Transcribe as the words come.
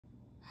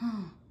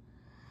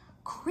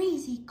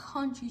crazy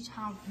countries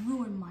have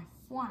ruined my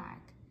flag.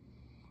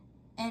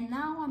 And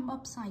now I'm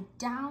upside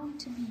down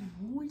to be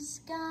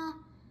Wolska.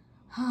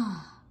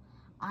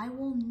 I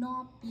will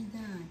not be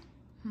that.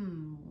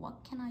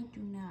 What can I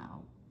do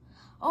now?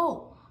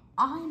 Oh,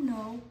 I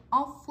know.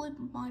 I'll flip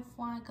my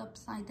flag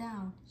upside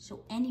down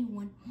so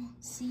anyone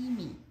won't see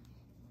me.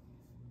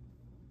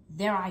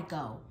 There I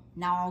go.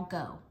 Now I'll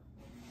go.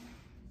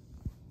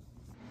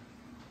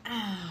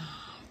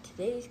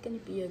 Today's gonna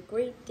be a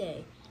great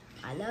day.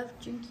 I love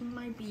drinking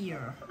my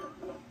beer.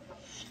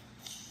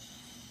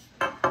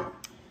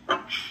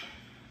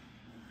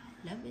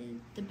 Love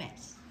it the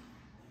best.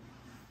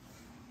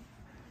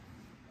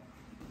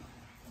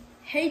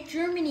 Hey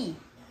Germany.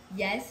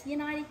 Yes,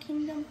 United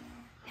Kingdom.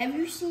 Have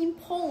you seen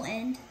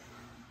Poland?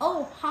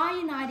 Oh, hi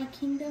United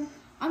Kingdom.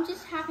 I'm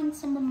just having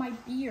some of my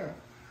beer.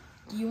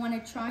 Do you want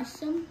to try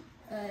some?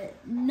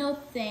 No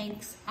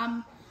thanks.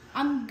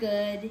 I'm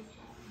good.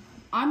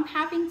 I'm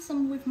having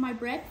some with my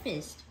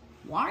breakfast.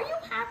 Why are you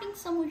having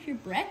some with your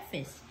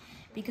breakfast?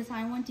 Because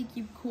I want to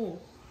keep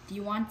cool. Do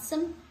you want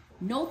some?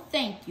 No,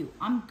 thank you.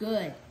 I'm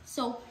good.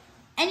 So,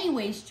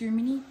 anyways,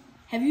 Germany,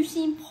 have you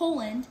seen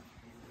Poland?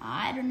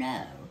 I don't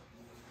know.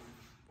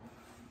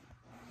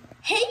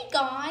 Hey,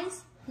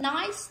 guys.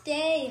 Nice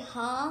day,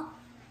 huh?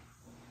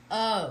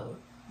 Oh,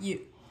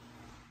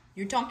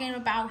 you're talking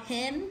about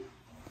him?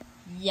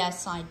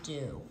 Yes, I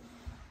do.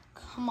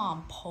 Come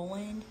on,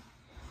 Poland.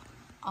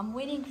 I'm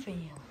waiting for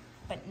you,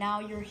 but now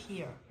you're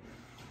here.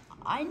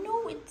 I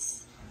know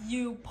it's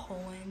you,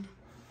 Poland,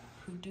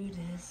 who do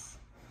this.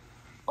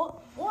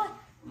 Oh, what?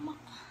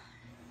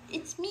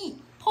 It's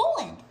me,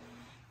 Poland.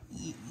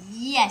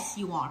 Yes,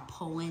 you are,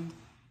 Poland.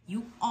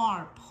 You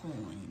are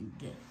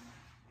Poland.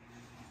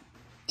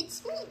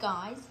 It's me,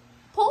 guys,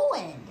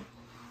 Poland.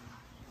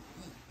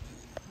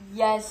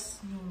 Yes,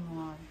 you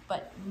are,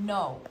 but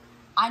no.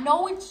 I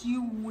know it's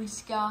you,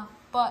 Wolska,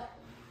 but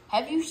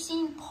have you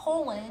seen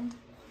Poland?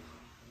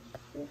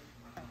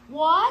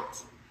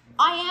 What?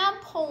 I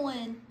am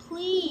Poland,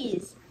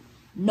 please.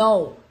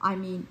 No, I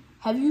mean,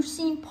 have you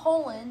seen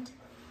Poland?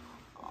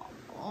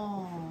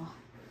 Oh,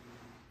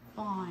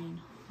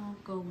 fine, I'll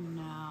go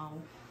now.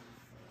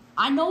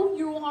 I know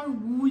you are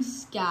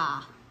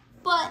Wolska,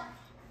 but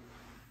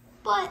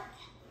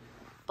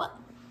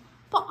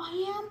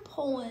I am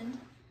Poland.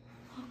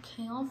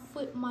 Okay, I'll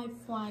flip my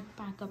flag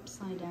back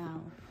upside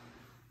down.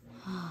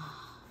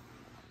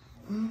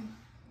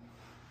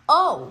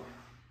 Oh,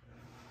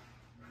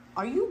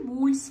 are you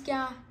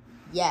Wolska?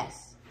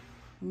 Yes,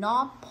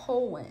 not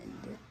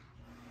Poland.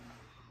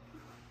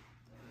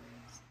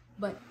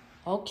 But,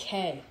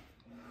 okay,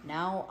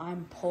 now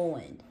I'm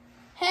Poland.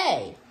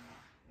 Hey,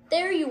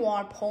 there you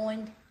are,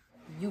 Poland.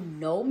 You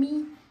know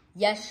me?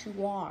 Yes,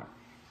 you are.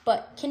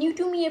 But can you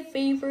do me a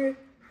favor?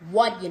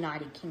 What,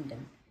 United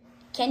Kingdom?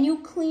 Can you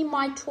clean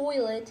my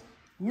toilet?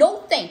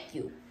 No, thank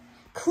you.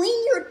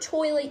 Clean your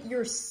toilet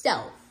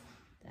yourself.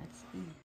 That's it.